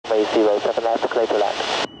runway 07 left, clear to land.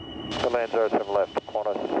 Runway 07 left,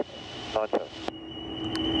 corners 97.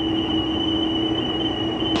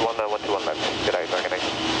 121 left, good eye, Dragon 8.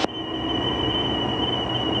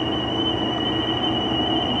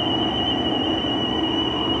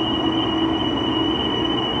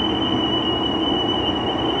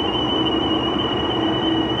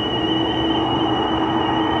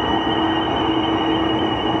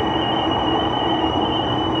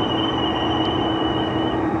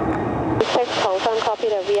 Copy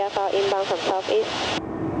the VFR inbound from southeast.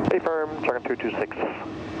 Stay firm, Dragon 226.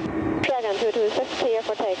 Dragon 226, clear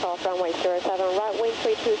for takeoff, runway 07 right, wind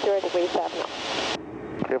 320 degrees 7 knots.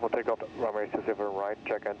 Clear for takeoff, runway 07 right,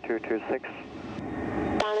 Dragon 226.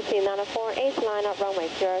 Dynasty 948, line up runway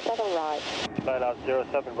 07 right. Line up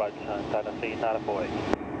 07 right, Dynasty 948.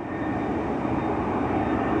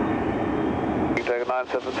 Dragon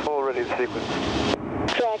 974, ready to sequence.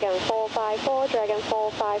 Dragon 454, Dragon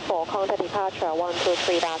 454, contact departure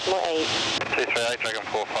 123.8. 338, Dragon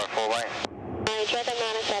 454, right. Dragon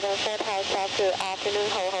 974, tail south to afternoon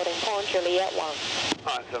hold holding point, Juliet 1.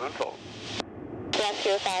 974.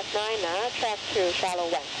 Rescue 59, track to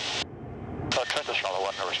shallow 1. Track to shallow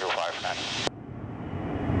 1, rescue 59.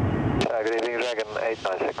 Good evening, Dragon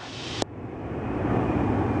 896.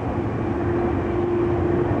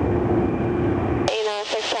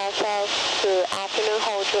 South to afternoon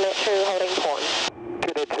hold Juliet 2 holding point.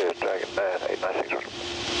 222, Dragon 896.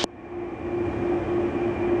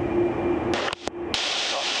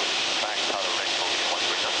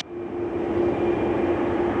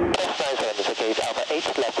 Alpha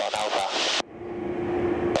 8 left on Alpha.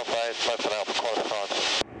 Alpha 8 left on Alpha, corner front.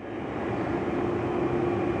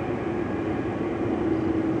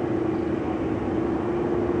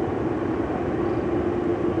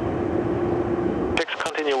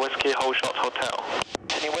 Continue Whiskey Hold Short Hotel.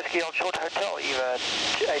 Continue Whiskey Hold Short Hotel, either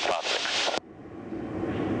 856.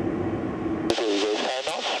 Turn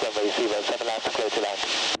off, runway 07 left, clear to land.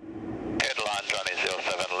 Headline, Johnny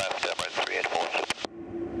 07 left, Emirates 384.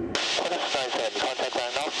 Quarters 97, contact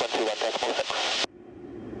line off, 121.6.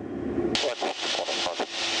 121.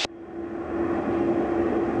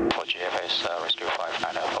 For GFS, rescue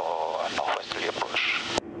 590 for northwesterly approach.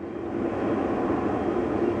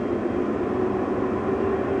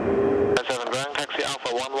 Taxi Alpha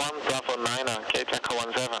 11, Bravo 9, gate Echo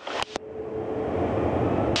 17.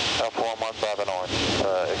 Alpha 11, Bravo 9,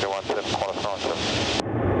 Echo 17, corner front.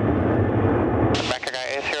 Bangkok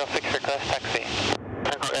A06, request taxi.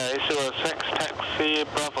 Bangkok A06, taxi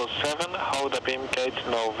Bravo 7, hold the beam gate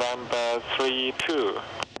November 32.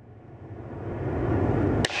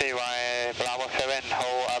 Taxi Bravo 7,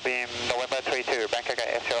 hold beam November 32, Bangkok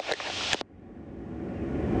A06.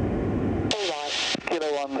 Kilo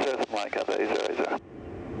 107 Mike, up 800.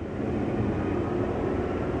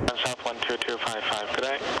 And South 12255, good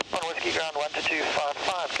day. 1 Whiskey Ground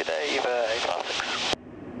 12255, good day, Eva 856.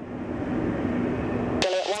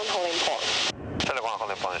 Juliet 1 holding point. Juliet 1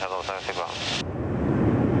 holding point, hello, 761.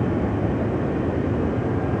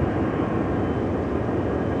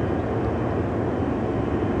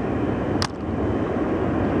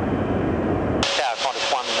 Yeah, Qantas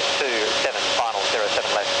 127, final 07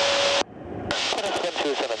 left.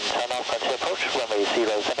 127, turn off, country approach, runway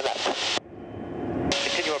 07 left.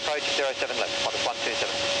 Continue approach 07 left, Qantas 127.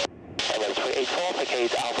 Emirates 384,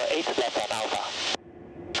 vacate Alpha 8 left on Alpha.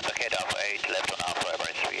 Vacate Alpha 8 left on Alpha,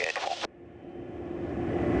 Emirates 384.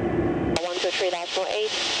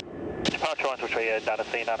 123.8. Departure 123, data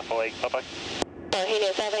C 948, bye-bye.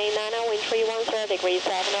 Helios 789, wind 310 degrees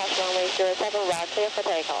 7 knots, runway 07 right, clear for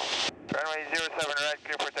takeoff. Runway 07 right,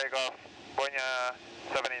 clear for takeoff, Boeing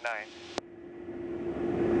 789.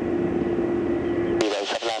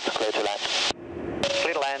 07 left, clear to land.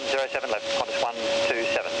 Clear to land, 07 left, Qantas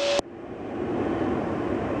 127.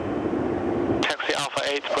 Taxi Alpha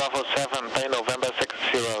 8, Bravo 7, Bay November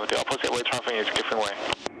 60, the opposite way traffic is giving way.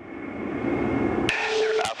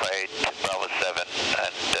 Alpha 8, Bravo 7,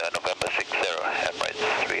 and November 60, Emirates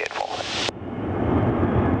 384.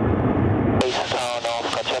 Base turn off,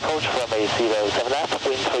 country approach, runway 07 left,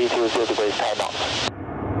 wind 320 degrees 10 knots.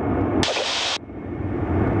 Okay.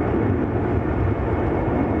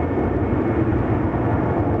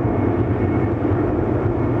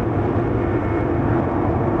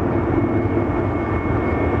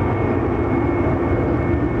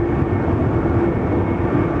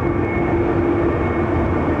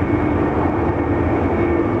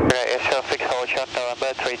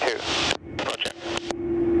 November 32. Roger.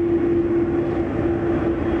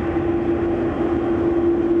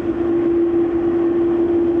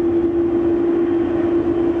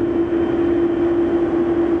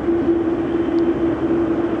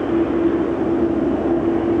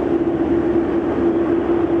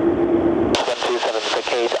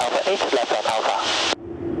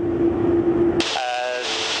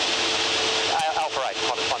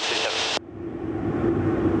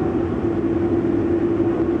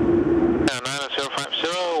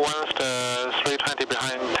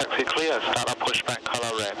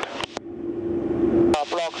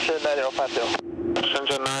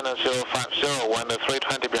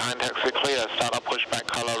 pushback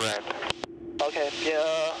color red. Okay,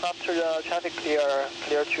 yeah, after the traffic clear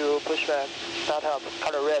to pushback, start up,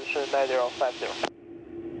 color red 是9050.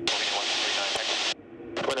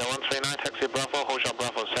 2139 taxi Bravo, hold short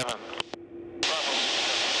Bravo 7.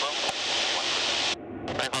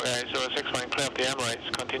 Bangkok Air 061 clear of the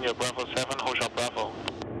Emirates, continue Bravo 7, hold short Bravo.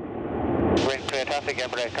 Wind clear traffic,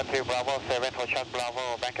 Emirates, continue Bravo 7, hold short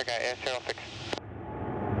Bravo, Bangkok Air 06.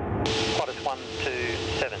 Qantas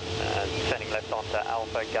 127, turning left onto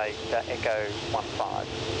Alpha Gate Echo 15.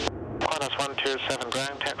 Qantas 127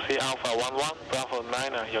 ground taxi Alpha 11, Bravo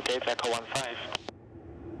 9, your gate Echo 15.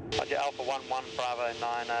 Roger, Alpha 11, Bravo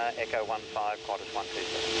 9, Echo 15, Qantas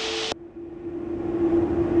 127.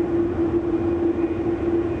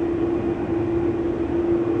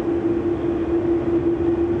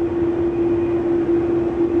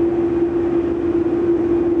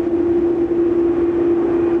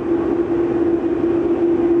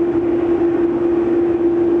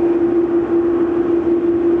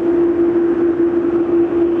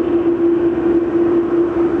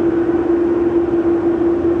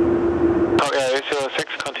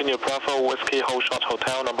 Bravo Whiskey hold short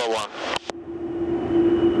Hotel number 1.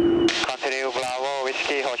 Continue Bravo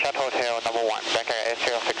Whiskey hold short Hotel number 1, Bangkok Air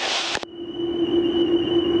 06.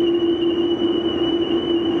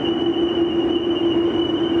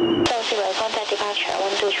 Contact departure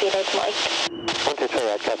 123 Lake Mike.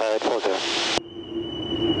 123 at Cathay 40.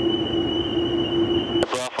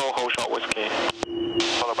 Bravo hold short Whiskey.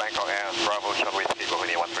 Follow Bangkok Air, Bravo short Whiskey,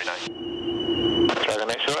 Bohemia 139. Dragon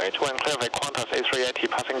 808, when clear of the Qantas A380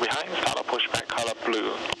 passing behind, start a pushback color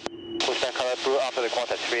blue. Pushback color blue after the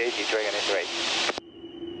Qantas 380, Dragon 808.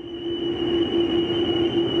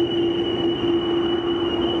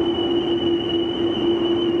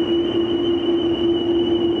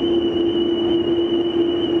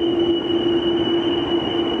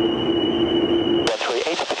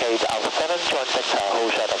 Alpha 7, join sector,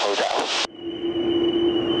 hold short of hotel.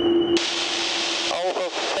 Alpha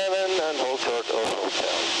 7 and hold short of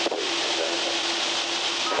hotel, please.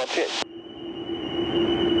 48.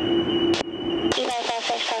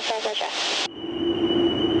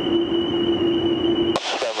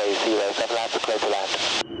 Runway 07 left, clear to land.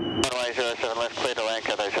 Runway 07 left, clear to land,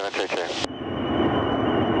 Cathay 722.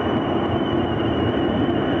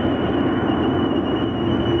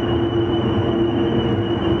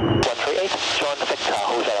 John Victor,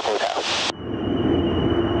 hold short of hotel.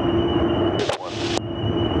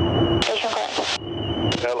 Station correct.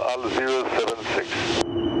 LL076.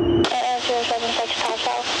 LL076 Tower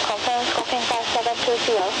South, confirm scopping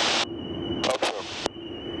 5720. Affirm.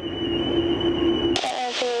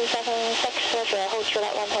 LL076 Roger, hold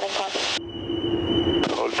Juliet 1 holding point.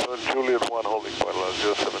 Hold Juliet 1 holding point,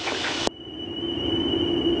 LL076.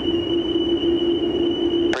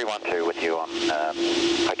 312 with you on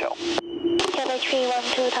hotel. Cathay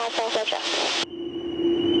 312 Tower South, Roger.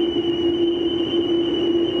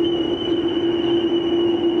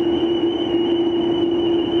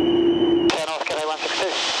 Turn off Cathay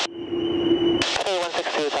 162. Cathay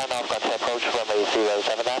 162, turn off, got to approach runway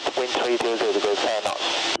 07 left, wind 320 degrees, turn off.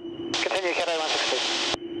 Continue Cathay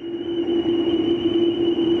 162.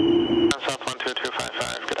 South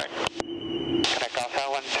 12255, good day. Connect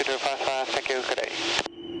South 12255, thank you, good day.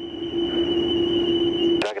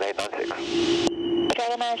 Dragon 896.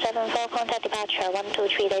 Dragon 974, contact departure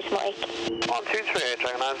 123 decimal 8. 123,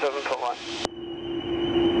 Dragon 974, 1.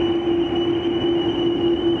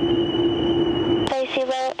 Play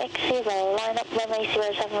 0x0, line up runway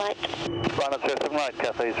 07 right. Line up 07 right,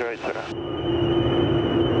 Cathay 080.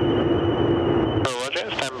 Roger,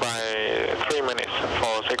 stand by 3 minutes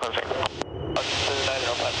for sequencing.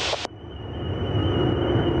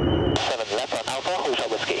 7 left on Alpha, hold short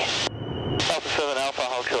Whiskey. Alpha 7 Alpha,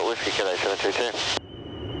 hold short Whiskey, Cathay 722.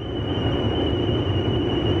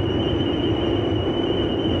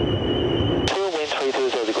 Wind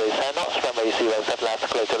 320 degrees, turn knots, runway 07 left,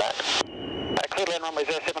 clear to land. Clear land, runway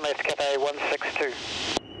 07 left, Cathay 162.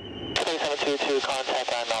 Cathay 722, contact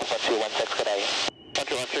land off 1216, good day.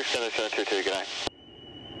 1216, Cathay 722, good day.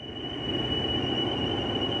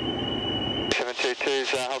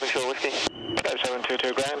 722's holding short Whiskey.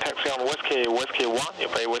 722 Grand, taxi on Whiskey 1, you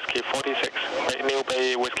Bay Whiskey 46, New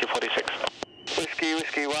Bay Whiskey 46.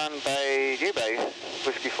 Whiskey 1, Bay, New Bay,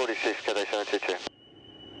 Whiskey 46, Cathay 722.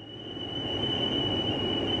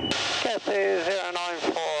 Cathay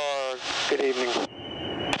 094, good evening.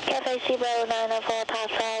 Cathay 0904 Tower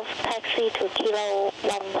South, taxi to Kilo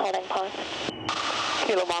 1 holding point.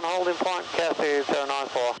 Kilo 1 holding point, Cathay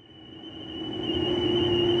 094.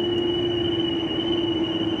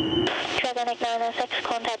 Dragon 996,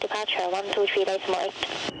 contact departure 123 decimal 8.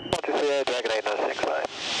 Clear, Dragon 896, right.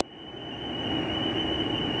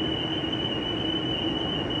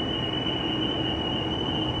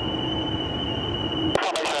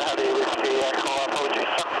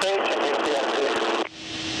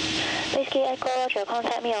 Whiskey Echo Roger,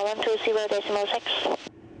 contact me on 120.6.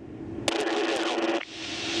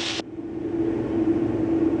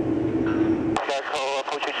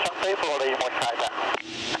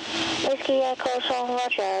 Whiskey Echo Song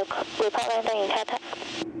Roger, report landing in Cathay.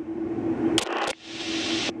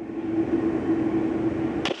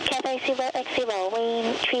 Cathay 0x0,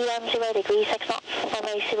 wind 310 degrees 6 knots,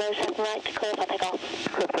 runway 07 right, clear for takeoff.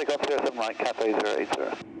 Clear for takeoff, 07 right, Cathay 080.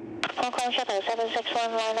 Hong Kong Shuttle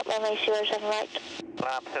 761, line up runway 07 right.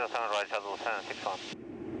 Line up 07 right, Shuttle 761.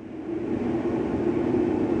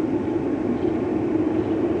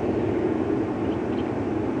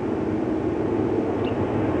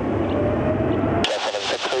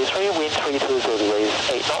 Wind 320 degrees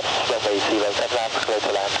 8 knots, runway 07 left, clear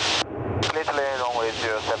to land. Clear to land, runway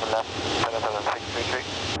 07 left, 77633.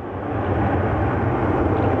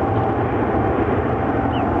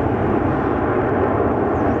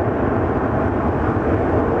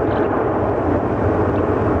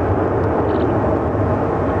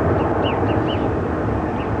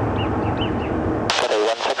 Today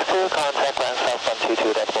 162, contact land south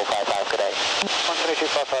 122.55 today.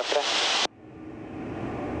 122.55 today.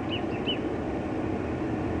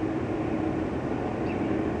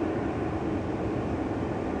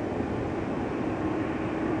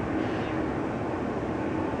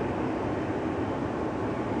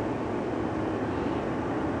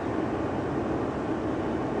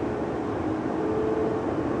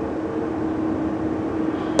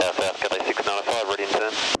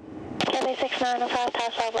 Cathay 695,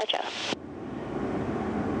 Tower South Roger.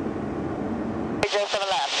 Joe 7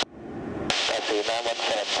 left. That's the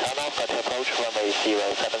 917, turn off, got to approach, runway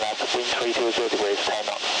 07 left, wind 320 degrees 10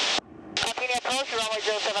 knots. Continue approach, runway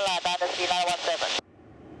 07 left, undersea 917.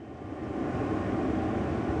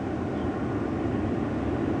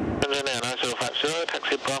 Engineer 9050,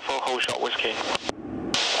 taxi Bravo, hold shot whiskey.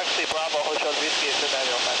 Taxi Bravo, hold shot whiskey,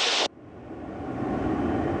 scenario matches.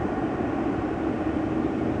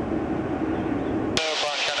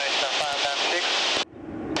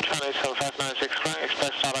 Channel 7596, flight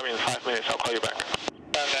express startup in 5 minutes, I'll call you back.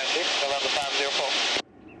 596, November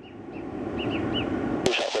 504.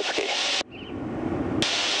 Hold shot whiskey.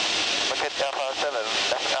 Rocket Alpha 7,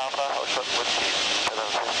 left Alpha, hold shot whiskey,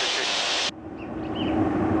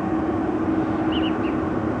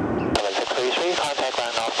 7633, contact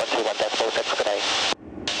ground off 121.46 today.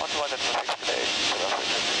 121.46 today,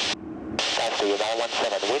 763. That's the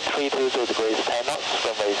 917, wind 320 degrees 10 knots,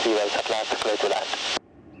 runway 07 left, clear to land.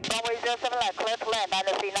 Runway 07 left, clear to land,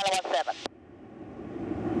 undersea 917.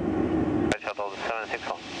 Shuttle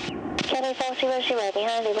 761. Cathay 400,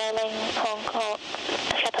 behind the rolling Hong Kong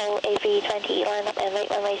Shuttle AV20, line up and wait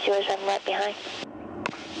runway 07 right behind.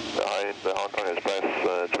 Behind the Hong Kong Express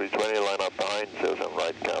 320, line up behind 07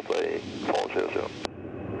 right, Cathay 400.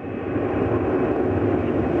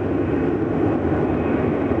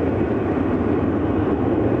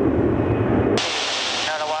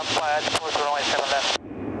 Runway 7 left.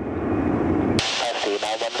 That's the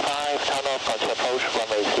 915, turn off, got to approach,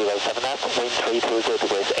 runway 07 left, wind 320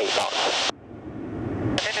 degrees 8 knots.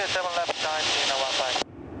 Continue 7 left, 915.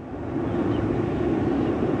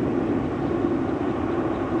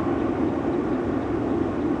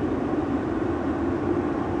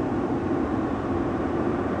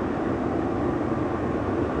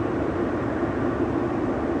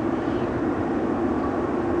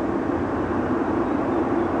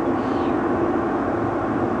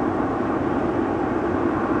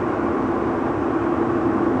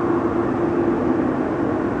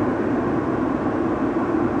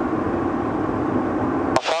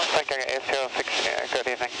 Good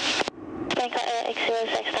evening. Bangkok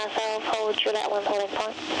X06, Tower South, hold Juliet 1 holding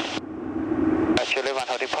point. Juliet 1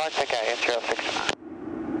 holding point, take care, X06.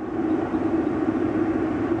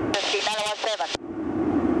 917.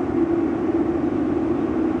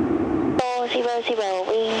 400,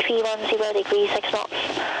 wind 310 degrees 6 knots,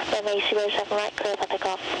 runway 07 right, clear for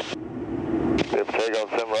takeoff. Clear for takeoff,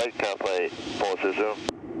 7 right, Cathay 400.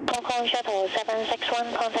 Hong Kong Shuttle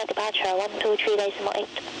 761, contact departure 123.8.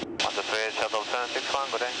 123, Shuttle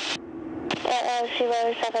 761, good day.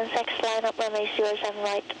 076, line up runway 07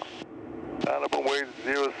 right. Line up runway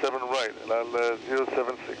 07 right, and I'll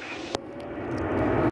 076.